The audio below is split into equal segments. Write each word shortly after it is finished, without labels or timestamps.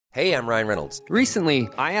Hey, I'm Ryan Reynolds. Recently,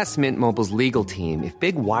 I asked Mint Mobile's legal team if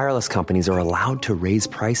big wireless companies are allowed to raise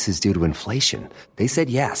prices due to inflation. They said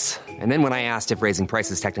yes. And then when I asked if raising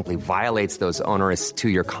prices technically violates those onerous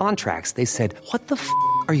two-year contracts, they said, "What the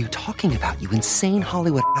are you talking about, you insane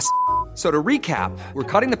Hollywood ass?" So to recap,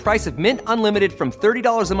 we're cutting the price of Mint Unlimited from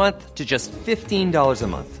 $30 a month to just $15 a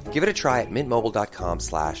month. Give it a try at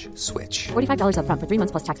mintmobile.com/switch. $45 up front for 3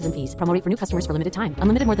 months plus taxes and fees. Promo rate for new customers for limited time.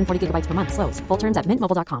 Unlimited more than 40 gigabytes per month. Slows full terms at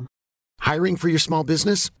mintmobile.com. Hiring for your small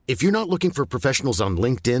business? If you're not looking for professionals on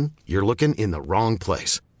LinkedIn, you're looking in the wrong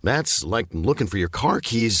place. That's like looking for your car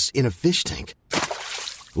keys in a fish tank.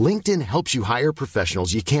 LinkedIn helps you hire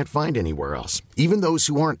professionals you can't find anywhere else, even those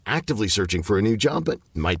who aren't actively searching for a new job but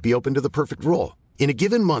might be open to the perfect role. In a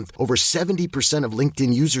given month, over 70% of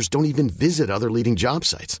LinkedIn users don't even visit other leading job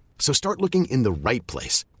sites. So start looking in the right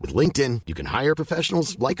place. With LinkedIn, you can hire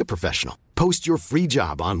professionals like a professional. Post your free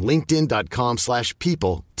job on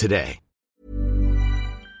linkedin.com/people today.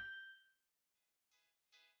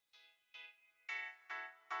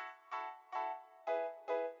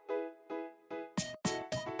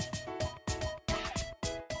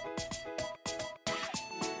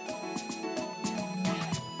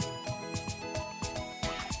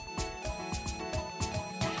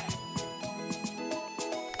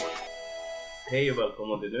 Hej och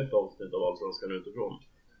välkomna till ett nytt avsnitt av Allsvenskan utifrån.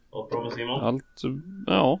 Allt bra med Simon?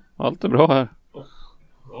 Allt är bra här. Ja,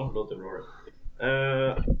 det låter bra det.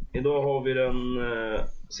 Idag har vi den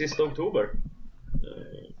sista oktober.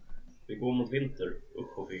 Vi går mot vinter,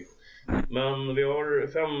 usch och fy. Men vi har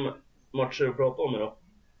 5 matcher att prata om idag.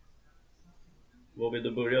 Vad vill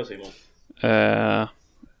du börja, Simon?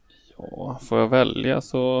 Ja, får jag välja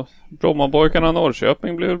så Brommapojkarna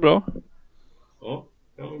Norrköping blir väl bra. Ja,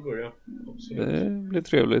 kan vi börja. Absolut. Det blir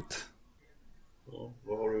trevligt. Ja,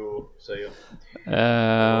 vad har du att säga?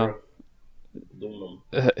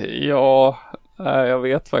 Jag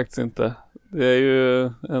vet faktiskt inte. Det är ju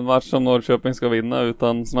en match som Norrköping ska vinna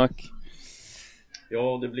utan snack.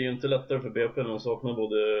 Ja, det blir ju inte lättare för BP när de saknar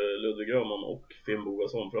både Ludvig Grönman och Finn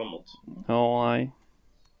Bogason framåt. Ja, nej.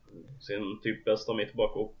 Sin typ bästa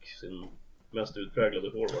mittback och sin mest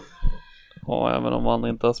utpräglade forward. Ja, även om han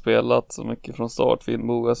inte har spelat så mycket från start, Finn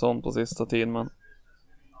Bogason på sista tiden, men...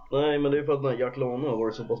 Nej, men det är för att Jack Lane har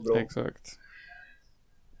varit så pass bra. Exakt.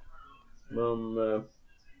 Men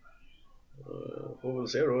får väl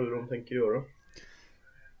se då hur de tänker göra.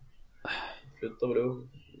 Flyttar väl då.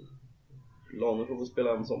 Lane får väl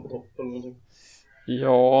spela ensam på topp eller någonting.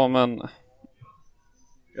 Ja, men...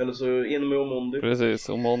 Eller så in med Omondi. Precis,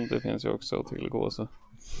 Omondi finns ju också att tillgå så.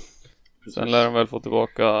 Precis. Sen lär de väl få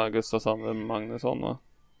tillbaka Gustav Sandberg Magnusson, va?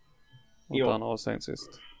 Och ja. Han avstängd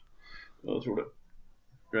sist. Jag tror det.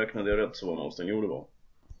 Räknade jag rätt så var han avstängd. Jo, det var.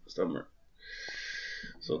 Det stämmer.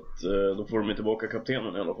 Så att då får de ju tillbaka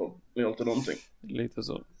kaptenen i alla fall. Det är alltid någonting. Lite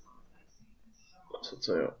så. Så att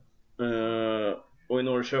säga. Och i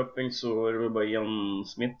Norrköping så är det väl bara Ian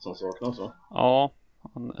Smith som saknas, va? Ja,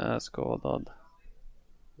 han är skadad.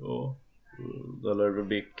 Ja, där lär det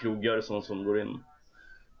bli Krogar som går in.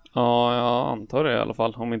 Ja, jag antar det i alla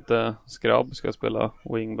fall. Om inte Skrabb ska spela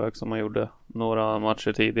wingback som han gjorde några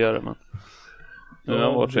matcher tidigare. Men nu har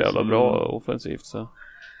han varit så jävla bra offensivt så.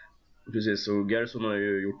 Precis, och Gerson har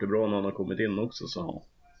ju gjort det bra när han har kommit in också så. Ja.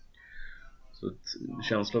 Så att,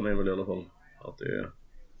 känslan är väl i alla fall att det är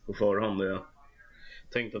på förhand det är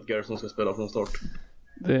tänkt att Gerson ska spela från start.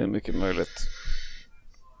 Det är mycket möjligt.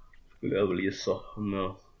 Skulle jag väl gissa om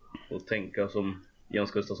jag får tänka som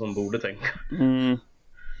Jens Gustafsson borde tänka.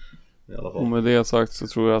 I alla fall. Och med det sagt så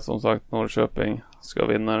tror jag som sagt Norrköping ska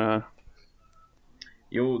vinna det här.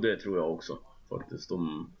 Jo, det tror jag också faktiskt.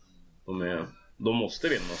 De måste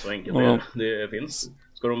vinna, så enkelt det finns.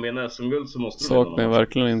 Ska de vinna SM-guld så måste de vinna. Saknar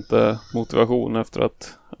verkligen inte motivation efter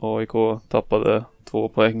att AIK tappade 2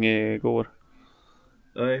 poäng igår.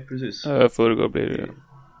 Nej, precis. Förrgår blir det ju.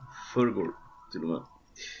 Förrgår till och med.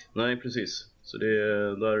 Nej, precis. Så det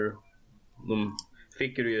är där de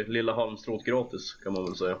fick ju lilla halmstrået gratis kan man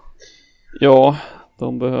väl säga. Ja,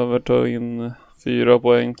 de behöver ta in 4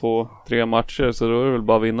 poäng på 3 matcher så då är det väl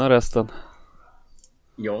bara att vinna resten.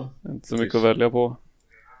 Ja. Inte så mycket att välja på.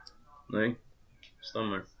 Nej,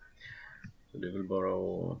 stämmer. Så det är väl bara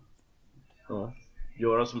att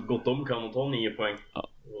göra så gott de kan och ta 9 poäng. Ja.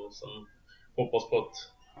 Och sen hoppas på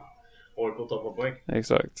att AIK tappar poäng.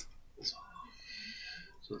 Exakt.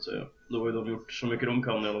 Så att säga. Då har ju de gjort så mycket de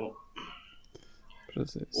kan i alla fall.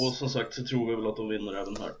 Precis. Och som sagt så tror vi väl att de vinner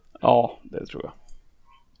även här. Ja, det tror jag.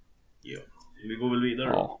 Ja, vi går väl vidare.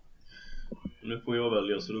 Ja. Nu får jag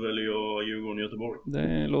välja, så då väljer jag Djurgården och Göteborg.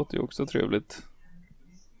 Det låter ju också trevligt.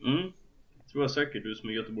 Tror jag säkert, du som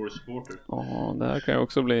är Göteborgs supporter. Ja, det här kan ju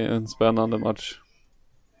också bli en spännande match.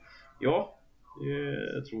 Ja,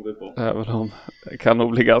 det tror vi på. Även om det kan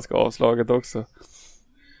nog bli ganska avslaget också.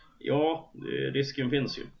 Ja, risken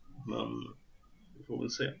finns ju. Men vi får väl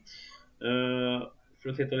se. För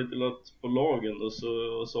att titta lite på lagen då,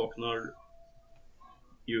 så saknar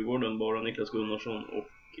Djurgården bara Niklas Gunnarsson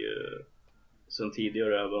och sen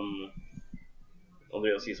tidigare även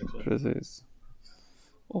Andreas Isaksson. Precis.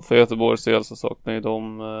 Och för Göteborgs del så saknar ju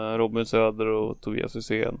de Robin Söder och Tobias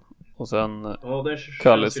Hysén. Och sen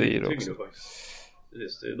Kalle Sir också.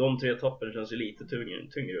 Precis, de 3 tappen känns ju lite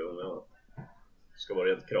tyngre om jag ska vara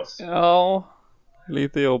helt krass. Ja,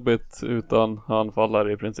 lite jobbigt utan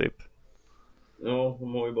anfallare i princip. Ja,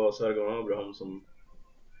 de har ju bara Sergan Abraham som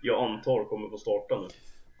jag antar kommer få starta nu.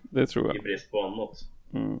 Det tror jag. I brist på annat.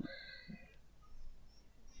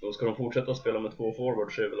 Då ska de fortsätta spela med 2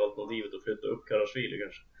 forwards, så är väl alternativet att flytta upp Karasvili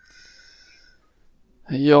kanske.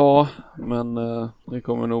 Ja, men det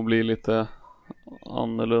kommer nog bli lite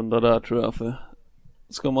annorlunda där tror jag. För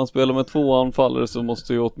ska man spela med 2 anfallare så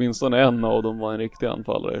måste ju åtminstone en av dem vara en riktig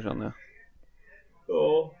anfallare, känner jag.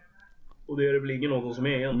 Ja, och det är det väl ingen av dem som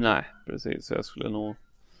är igen. Nej, precis. Jag skulle nog...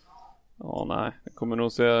 Ja, nej. Det kommer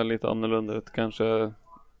nog se lite annorlunda ut. Kanske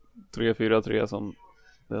 3-4-3 som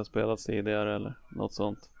det har spelats tidigare eller något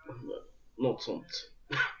sånt. Något sånt.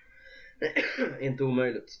 Inte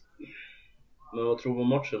omöjligt. Men vad tror du om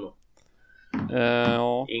matchen då?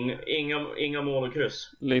 Ja. Inga mål och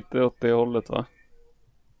kryss. Lite åt det hållet, va?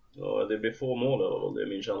 Ja, det blir få mål då, det är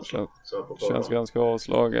min känsla. Känns ganska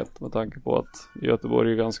avslaget med tanke på att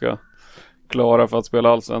Göteborg är ganska klara för att spela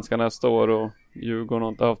allsvenskan nästa år och Djurgården har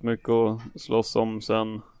inte haft mycket att slåss om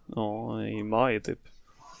sen i maj typ.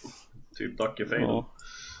 Typ Dackefejden. Ja.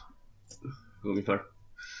 Ungefär.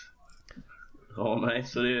 Ja, nej,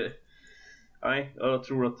 så det... Nej, jag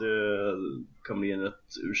tror att det kan bli en rätt,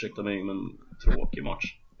 ursäkta mig, men tråkig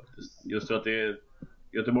match faktiskt. Just för att det är...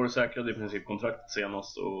 Göteborg säkrade i princip kontrakt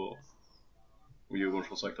senast och Djurgården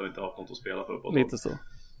som sagt har inte haft något att spela för på lite så.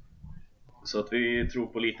 Så att vi tror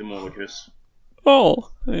på lite mål och kryss. Ja,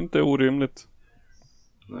 det är inte orimligt.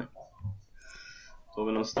 Nej. Så har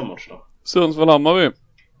vi nästa match då. Sundsvall-Hammarby.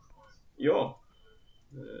 Ja.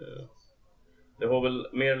 Det har väl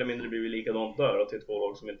mer eller mindre blivit likadant där, att det är 2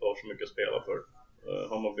 lag som inte har så mycket att spela för.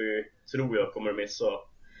 Hammarby tror jag kommer missa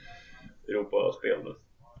Europa-spel nu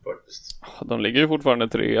faktiskt. De ligger ju fortfarande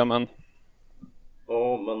 3, men...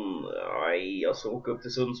 Ja, men nej, alltså åka upp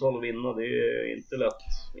till Sundsvall och vinna, det är inte lätt.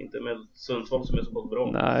 Inte med Sundsvall som är så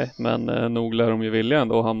bra. Nej, men nog lär de ju vilja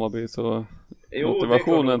ändå, Hammarby, så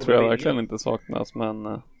motivationen tror jag verkligen inte saknas,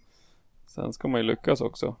 men sen ska man ju lyckas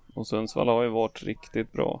också. Och Sundsvall har ju varit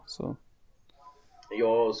riktigt bra, så...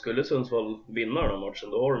 Ja, skulle Sundsvall vinna den här matchen,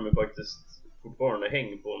 då har de ju faktiskt fortfarande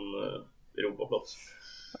häng på en Europaplats.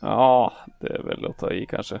 Ja, det är väl att ta i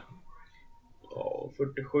kanske. Ja,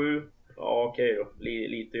 47. Ja, okej då.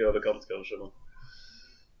 Lite i överkant kanske. Men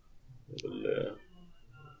det är väl,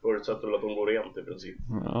 förutsätter väl att de går rent i princip.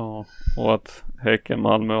 Ja, och att Häcken,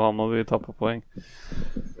 Malmö och Hammarby tappar poäng.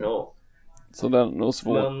 Ja. Så den är nog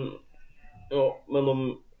svår. Men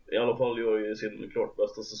de i alla fall gör ju sin klart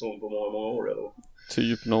bästa säsong på många år eller?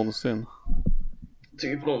 Typ någonsin.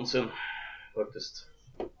 Typ någonsin, faktiskt.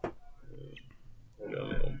 Håller jag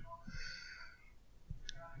med om.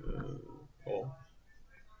 Ja.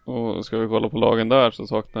 Och ska vi kolla på lagen där så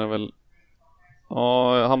saknar jag väl...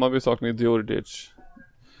 Ja, Hammarby saknar ju Djurdjic.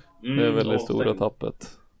 Det är väl det stora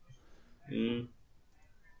tappet.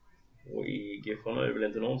 Och i Giffarna är det väl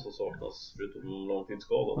inte någon som saknas förutom någon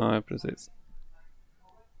långtidsskadad. Nej, precis.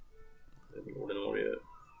 Det är väl ordinarie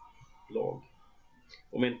lag.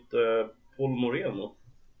 Om inte Paul Moreno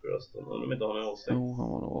förresten, eller om inte han är avstängd. Jo, han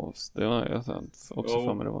var nog avstängd. Det var jag också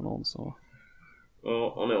för mig det var någon så.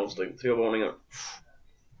 Ja, han är avstängd. 3 varningar.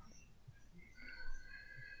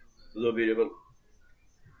 Så då blir det väl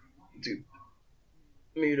typ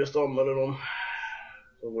Myrestam eller någon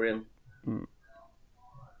som går in.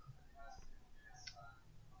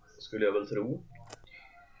 Skulle jag väl tro.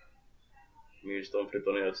 Myrestam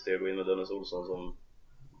flyttar ner ett steg och in med Dennis Olsson som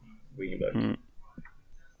wingback.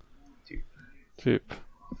 Typ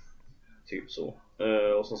så.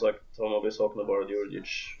 Och som sagt, Hammarby saknar bara Djurdjic,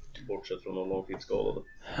 bortsett från de långtidsskadade.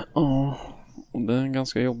 Ja, och det är en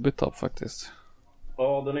ganska jobbig tapp faktiskt.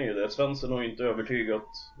 Ja, den är ju det. Svensson har ju inte övertygat,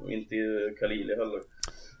 och inte Khalili heller.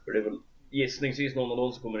 För det är väl gissningsvis någon av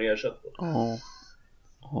dem som kommer ersätta. Ja,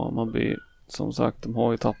 Hammarby, som sagt, de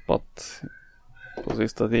har ju tappat på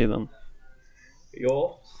sista tiden.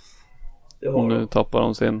 Ja, det har och nu tappar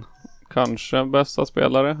de sin kanske bästa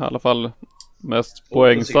spelare, i alla fall mest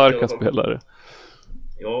poängstarka spelare.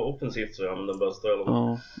 Ja, offensivt så är han den bästa i alla fall.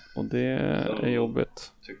 Ja, och det är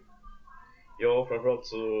jobbigt. Ja, framförallt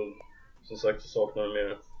så som sagt så saknar de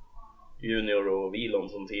mer Junior och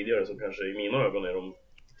Wieland som tidigare, som kanske i mina ögon är de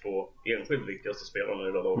 2 enskilt viktigaste spelarna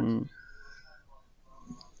i det laget.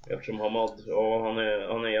 Eftersom Hamad, ja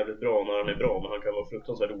han är jävligt bra när han är bra, men han kan vara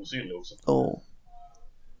fruktansvärt osynlig också.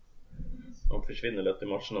 Han försvinner lätt i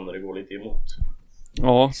matcherna när det går lite emot.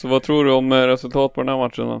 Ja, så vad tror du om resultat på den här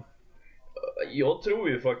matchen då? Jag tror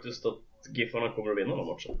ju faktiskt att Giffarna kommer att vinna den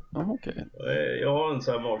matchen. Ja, okej. Jag har en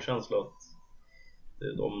sån här magkänsla att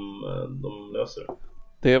de löser det.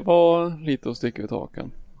 Det var lite att sticka ut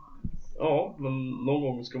hakan. Ja, men någon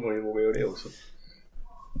gång ska man ju våga göra det också.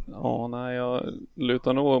 Ja, nej, jag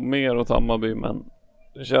lutar nog mer åt Hammarby, men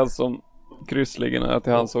det känns som kryssligen är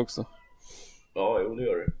till hans också. Ja, jo det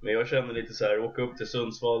gör det. Men jag känner lite så här, åka upp till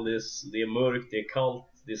Sundsvall, det är mörkt, det är kallt,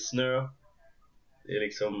 det är snö. Det är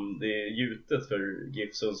liksom, det är gjutet för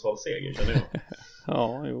GIF Sundsvalls seger, känner jag.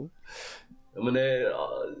 Ja, jo. Ja, men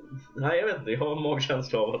nej, jag vet inte, jag har en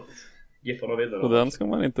magkänsla av att Giffarna vinner. Och den ska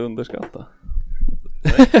man inte underskatta.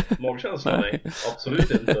 Nej, magkänsla nej,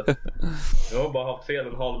 absolut inte. Jag har bara haft fel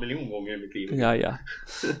 500 000 gånger i mitt liv. Ja.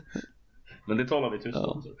 Men det talar vi tyst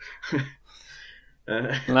om.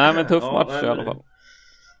 Nej, men tuff match i alla fall.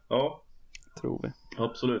 Ja, tror vi.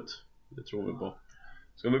 Absolut, det tror vi på.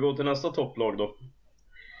 Ska vi gå till nästa topplag då?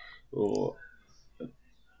 Och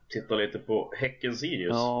titta lite på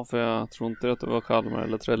Häcken-Sirius. Ja, för jag tror inte att det var Kalmar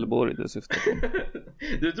eller Trelleborg det syftet på.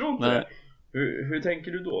 Du tror inte Nej. det? Hur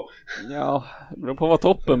tänker du då? Ja, det beror på vad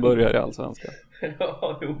toppen börjar i Allsvenskan.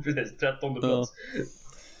 Ja, jo, precis. 13:e plats.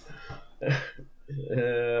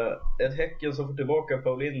 Ett Häcken som får tillbaka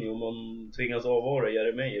Paulinho, man tvingas avvara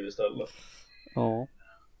Jeremejeff istället. Ja.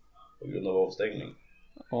 På grund av avstängning.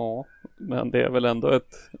 Ja, men det är väl ändå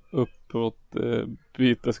ett uppåt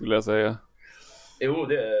byte skulle jag säga. Jo,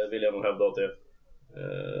 det vill jag nog hävda att det är.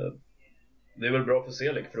 Det är väl bra för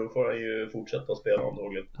Selik, för då får han ju fortsätta spela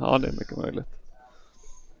antagligen. Ja, det är mycket möjligt.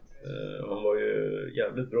 Han var ju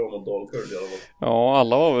jävligt bra mot Dalkurd i alla fall. Ja,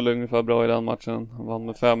 alla var väl ungefär bra i den matchen. Han vann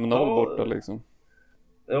med 5-0 borta liksom.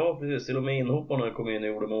 Ja, precis. Till och med inhopparna kom in och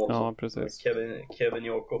gjorde mål. Ja, precis. Kevin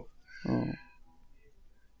Jakob. Ja.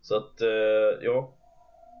 Så att, ja.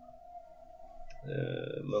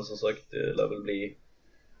 Men som sagt, det lär väl bli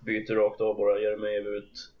byte rakt av, bara Jeremejeff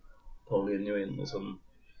ut, Paulinho in och sen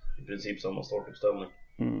i princip samma startuppställning.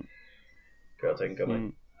 Kan jag tänka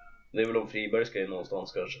mig. Det är väl om Friberg ska in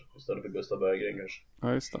någonstans kanske, istället för Gustav Berggren kanske.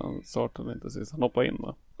 Ja, just det, han startade inte sist. Han hoppade in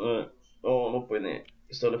va? Ja, han hoppade in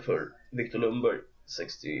istället för Viktor Lundberg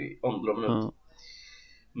 62 minut.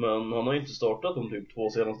 Men han har inte startat de typ 2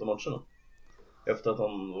 senaste matcherna efter att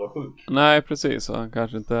han var sjuk. Nej, precis. Han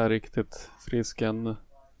kanske inte är riktigt frisk än.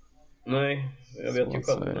 Nej, jag vet Så ju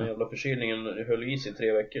själv. Den jävla förkylningen höll i sig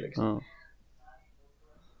 3 veckor liksom. Ja.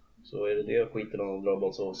 Så är det skiten han har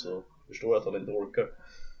drabbats av, så förstår jag att han inte orkar.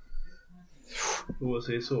 Då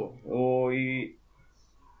säger så. Och i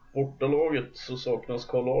bortalaget så saknas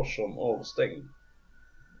Carl Larsson avstängd.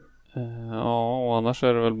 Ja, och annars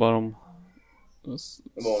är det väl bara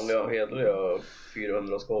Vanliga, hederliga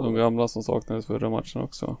 400 skador. de gamla som saknades förra matchen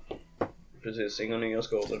också. Precis, inga nya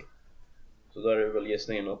skador. Så där är väl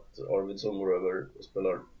gissningen att Arvidsson går över och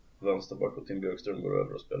spelar vänsterback och Tim Björkström går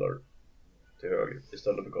över och spelar till höger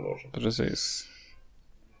istället för Carl Larsson. Precis.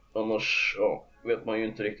 Annars, ja, vet man ju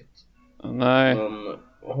inte riktigt. Nej. Men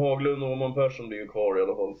Haglund och Åman Persson blir ju kvar i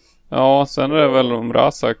alla fall. Ja, sen är det väl om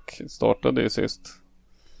Razak startade ju sist.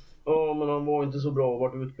 Ja, men han var inte så bra och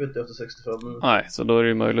vart utbytt efter 65 minuter. Nej, så då är det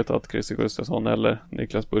ju möjligt att Christer Gustafsson eller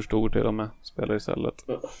Niklas Busch Thor till och med spelar istället.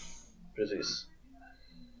 Ja, precis.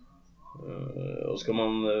 Och ska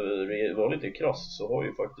man vara lite krass så har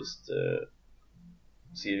ju faktiskt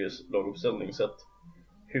Sirius laguppställning sett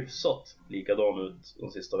hyfsat likadan ut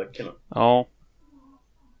de sista veckorna. Ja.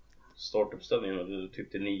 Startuppställningen är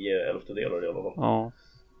typ till 9/11 i alla fall. Ja.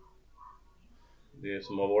 Det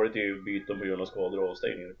som har varit är ju byten på grund av skador och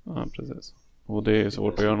avstängningar. Ja, precis. Och det är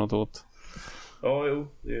svårt att göra något åt. Ja, jo,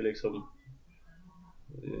 det är liksom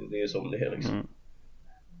det är som det är liksom.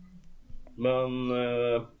 Men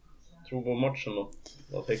tror på matchen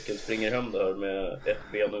att Häcken springer hem där med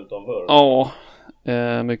ett ben utanför. Ja,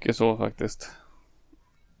 mycket så faktiskt.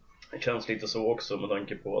 Det känns lite så också med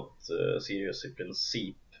tanke på att Sirius i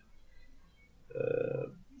princip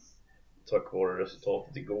tack vare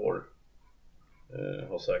resultatet igår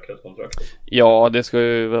har säkrat kontraktet. Ja, det ska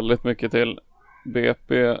ju väldigt mycket till.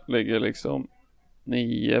 BP ligger liksom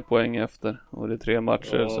 9 poäng efter och det är 3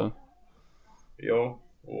 matcher. Ja. Så. Ja,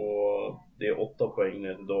 och det är 8 poäng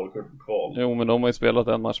ner till Dalkurd på kval. Jo, men de har ju spelat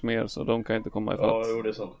en match mer så de kan inte komma ifatt. Ja, jo, det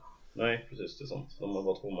är sant. Nej, precis, det är sant. De har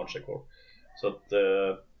bara 2 matcher kvar. Så att,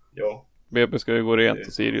 ja. BP ska ju gå rent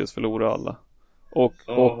och Sirius förlora alla. Och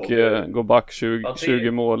gå back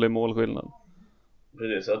 20 mål i målskillnad.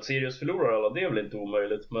 Precis, att Sirius förlorar alla, det är väl inte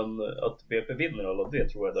omöjligt. Men att BP vinner alla, det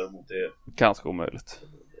tror jag däremot är ganska omöjligt.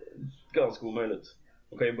 Ganska omöjligt.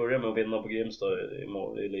 De kan ju börja med att vinna på Grimstad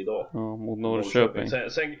idag. Ja, mot Norrköping.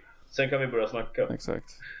 Sen kan vi börja snacka.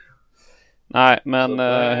 Exakt. Nej, men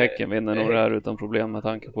Häcken vinner nog det här utan problem med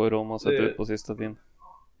tanke på hur de har sett ut på sista tiden.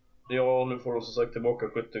 Ja, nu får de som sagt tillbaka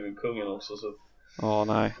skyttekungen också. Så. Ja,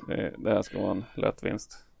 nej, det här ska vara en lätt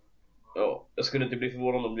vinst. Ja, jag skulle inte bli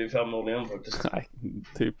förvånad om det blir 5-0 igen faktiskt. Nej,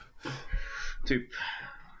 typ.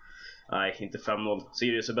 Nej, inte 5-0.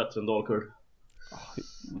 Sirius är bättre än Dalkurd.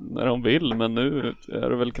 När de vill, men nu är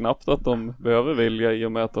det väl knappt att de behöver vilja i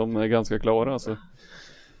och med att de är ganska klara. Så.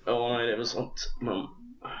 Ja, nej, det är väl sant. Men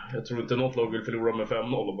jag tror inte något lag vill förlora med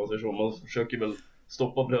 5-0 om man säger så. Man försöker väl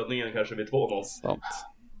stoppa blödningen kanske vid 2-0. Sant.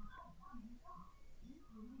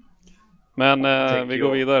 Men vi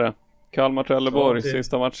går vidare. Kalmar-Trelleborg,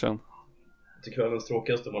 sista matchen. Till kvällens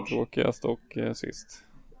tråkigaste match. Tråkigast och sist.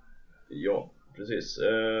 Ja, precis.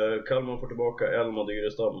 Kalmar får tillbaka Elma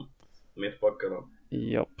Dyrestam, mittbackarna.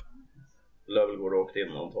 Japp. Lär väl gå rakt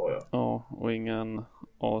in, antar jag. Ja, och ingen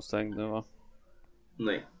avstängd nu, va?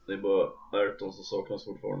 Nej, det är bara Ayrton som saknas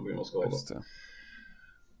fortfarande på grund av skada. Just det.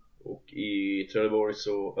 Och i Trelleborg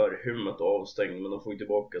så är Hummet avstängd, men de får ju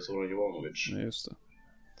tillbaka Zoran Jovanovic. Ja, just det.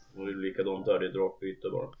 Och det är likadant där, det är drakbyte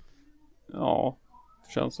bara. Ja,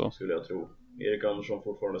 det känns så. Skulle jag tro. Erik Andersson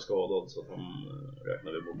fortfarande skadad, så att han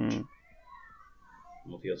räknar vi bort.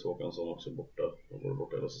 Mattias Håkansson också borta. Han var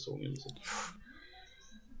borta hela säsongen. Så.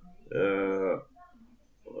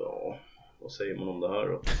 Ja, vad säger man om det här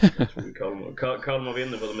då? Jag tror Kalmar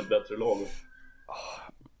vinner för att de är ett bättre lag.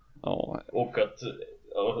 Ja. Och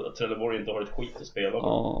att Trelleborg inte har ett skit att spela.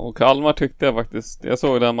 Ja, och Kalmar tyckte jag faktiskt. Jag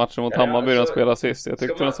såg den matchen mot Hammarby de spelade sist. Jag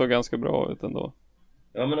tyckte den såg ganska bra ut ändå.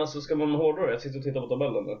 Ja, men alltså ska man hårdra, jag sitter och tittar på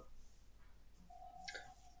tabellen nu.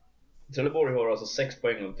 Trelleborg har alltså 6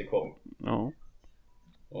 poäng upp till kval. Ja.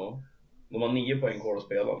 Ja. De har 9 poäng kvar att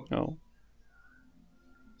spela. Ja.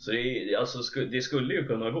 Så det skulle ju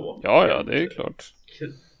kunna gå. Ja, det är ju klart.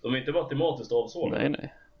 De är inte matematiskt avsågade.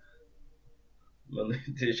 Nej. Men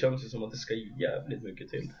det känns ju som att det ska jävligt mycket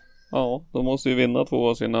till. Ja, de måste ju vinna 2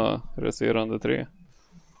 av sina resterande 3.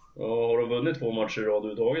 Ja, har de vunnit 2 matcher i rad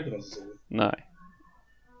överhuvudtaget i den säsongen? Nej,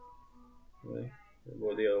 det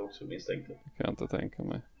var det jag också misstänkte. kan jag inte tänka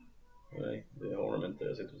mig. Nej, det har de inte.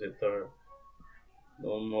 Jag sitter och tittar här.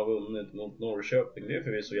 De har vunnit mot Norrköping. Det är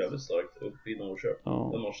förvisso jävligt starkt uppe i Norrköping. Ja.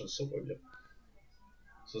 Den matchen såg jag.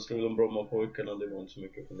 Så slog de Brommapojkarna, det var inte så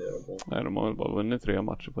mycket att fundera på. Nej, de har väl bara vunnit 3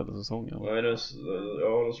 matcher på hela säsongen. Nej, de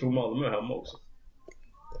slog Malmö hemma också.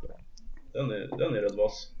 Den är rätt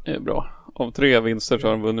vass. Det är bra. Av 3 vinster så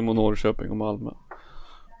har de vunnit mot Norrköping och Malmö.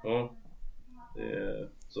 Ja.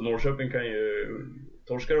 Så Norrköping kan ju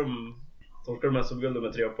torskar de SM-guldet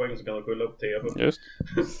med 3 poäng så kan de skylla upp TF. Just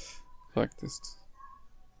faktiskt.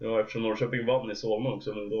 Ja, eftersom Norrköping vann i Solna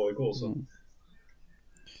också mot AIK så.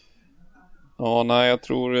 Ja, nej, jag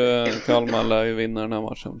tror Kalmar lär ju vinna den här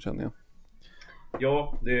matchen, känner jag.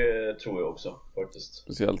 Ja, det tror jag också faktiskt.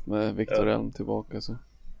 Speciellt med Viktor Elm tillbaka så.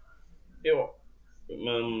 Ja,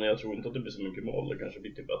 men jag tror inte att det blir så mycket mål. Det kanske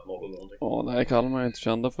blir typ 1-0 eller någonting. Ja, nej, Kalmar är inte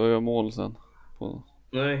kända för att göra mål sen.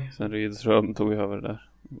 Nej. Sen Rydström tog över där.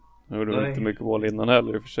 Nu gjorde de inte mycket mål innan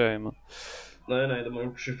heller i och för sig, men... Nej, de har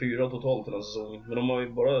gjort 24 totalt den här säsongen. Men de har ju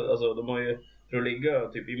bara, för att ligga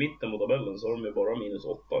typ i mitten på tabellen så har de ju bara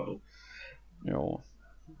 -8 nu. Ja,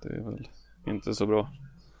 det är väl inte så bra.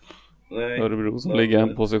 Nej. Örebro som ligger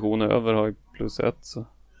en position över har ju +1 så.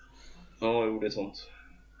 Ja, det är sant.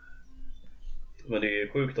 Men det är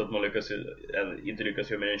sjukt att man inte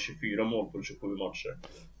lyckas göra mer än 24 mål på 27 matcher.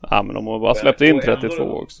 Ja, men de har bara släppt in 32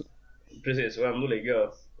 också. Precis, och ändå ligga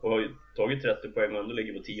och har tagit 30 poäng och ändå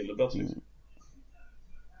ligger på 10:e plats liksom.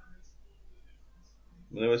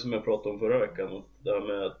 Men det var som jag pratade om förra veckan. Det här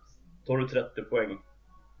med att tar du 30 poäng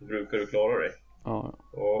då brukar du klara dig. Ja.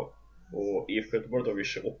 Och IFK Göteborg har tagit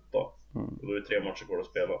 28. Och då är det 3 matcher kvar att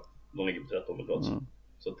spela. De ligger på 13:e plats.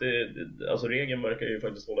 Så att alltså regeln verkar ju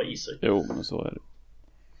faktiskt hålla i sig. Jo, men så är det.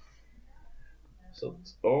 Så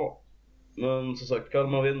att, ja. Men som sagt,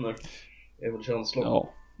 Kalmar vinner. Är väl känslan. Ja,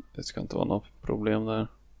 det ska inte vara något problem där.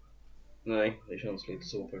 Nej, det känns lite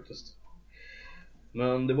så faktiskt.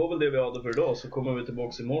 Men det var väl det vi hade för idag. Så kommer vi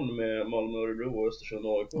tillbaka imorgon med Malmö, Örebro och Östersund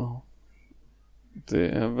och AIK. Ja. Det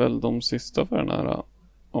är väl de sista för den här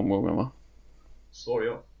omgången, va? Svar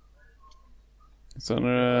ja. Sen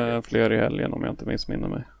är det fler i helgen om jag inte missminner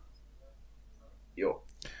mig. Ja.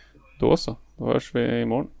 Då så, då hörs vi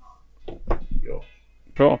imorgon. Ja,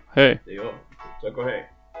 Bra, hej. det är jag. Tack och hej.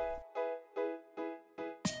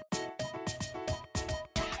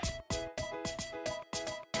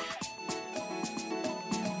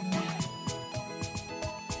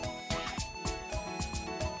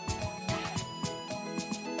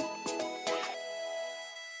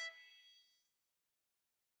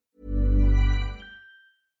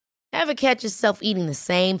 Ever catch yourself eating the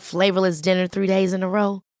same flavorless dinner 3 days in a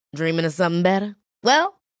row? Dreaming of something better?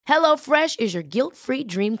 Well, HelloFresh is your guilt-free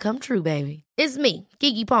dream come true, baby. It's me,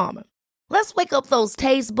 Keke Palmer. Let's wake up those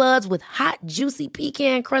taste buds with hot, juicy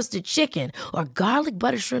pecan-crusted chicken or garlic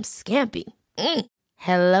butter shrimp scampi.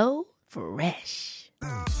 Hello Fresh.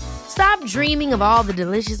 Stop dreaming of all the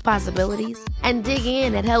delicious possibilities and dig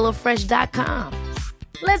in at HelloFresh.com.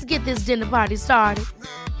 Let's get this dinner party started.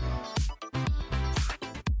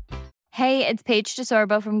 Hey, it's Paige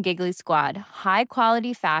DeSorbo from Giggly Squad. High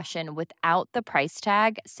quality fashion without the price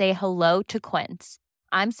tag. Say hello to Quince.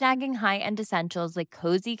 I'm snagging high-end essentials like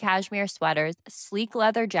cozy cashmere sweaters, sleek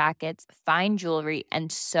leather jackets, fine jewelry,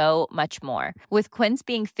 and so much more. With Quince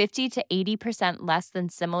being 50 to 80% less than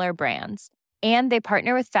similar brands. And they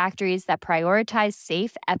partner with factories that prioritize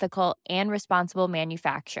safe, ethical, and responsible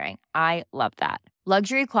manufacturing. I love that.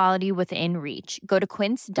 Luxury quality within reach. Go to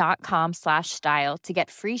quince.com/style to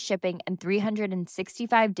get free shipping and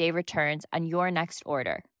 365-day returns on your next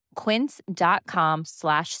order.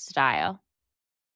 Quince.com/style.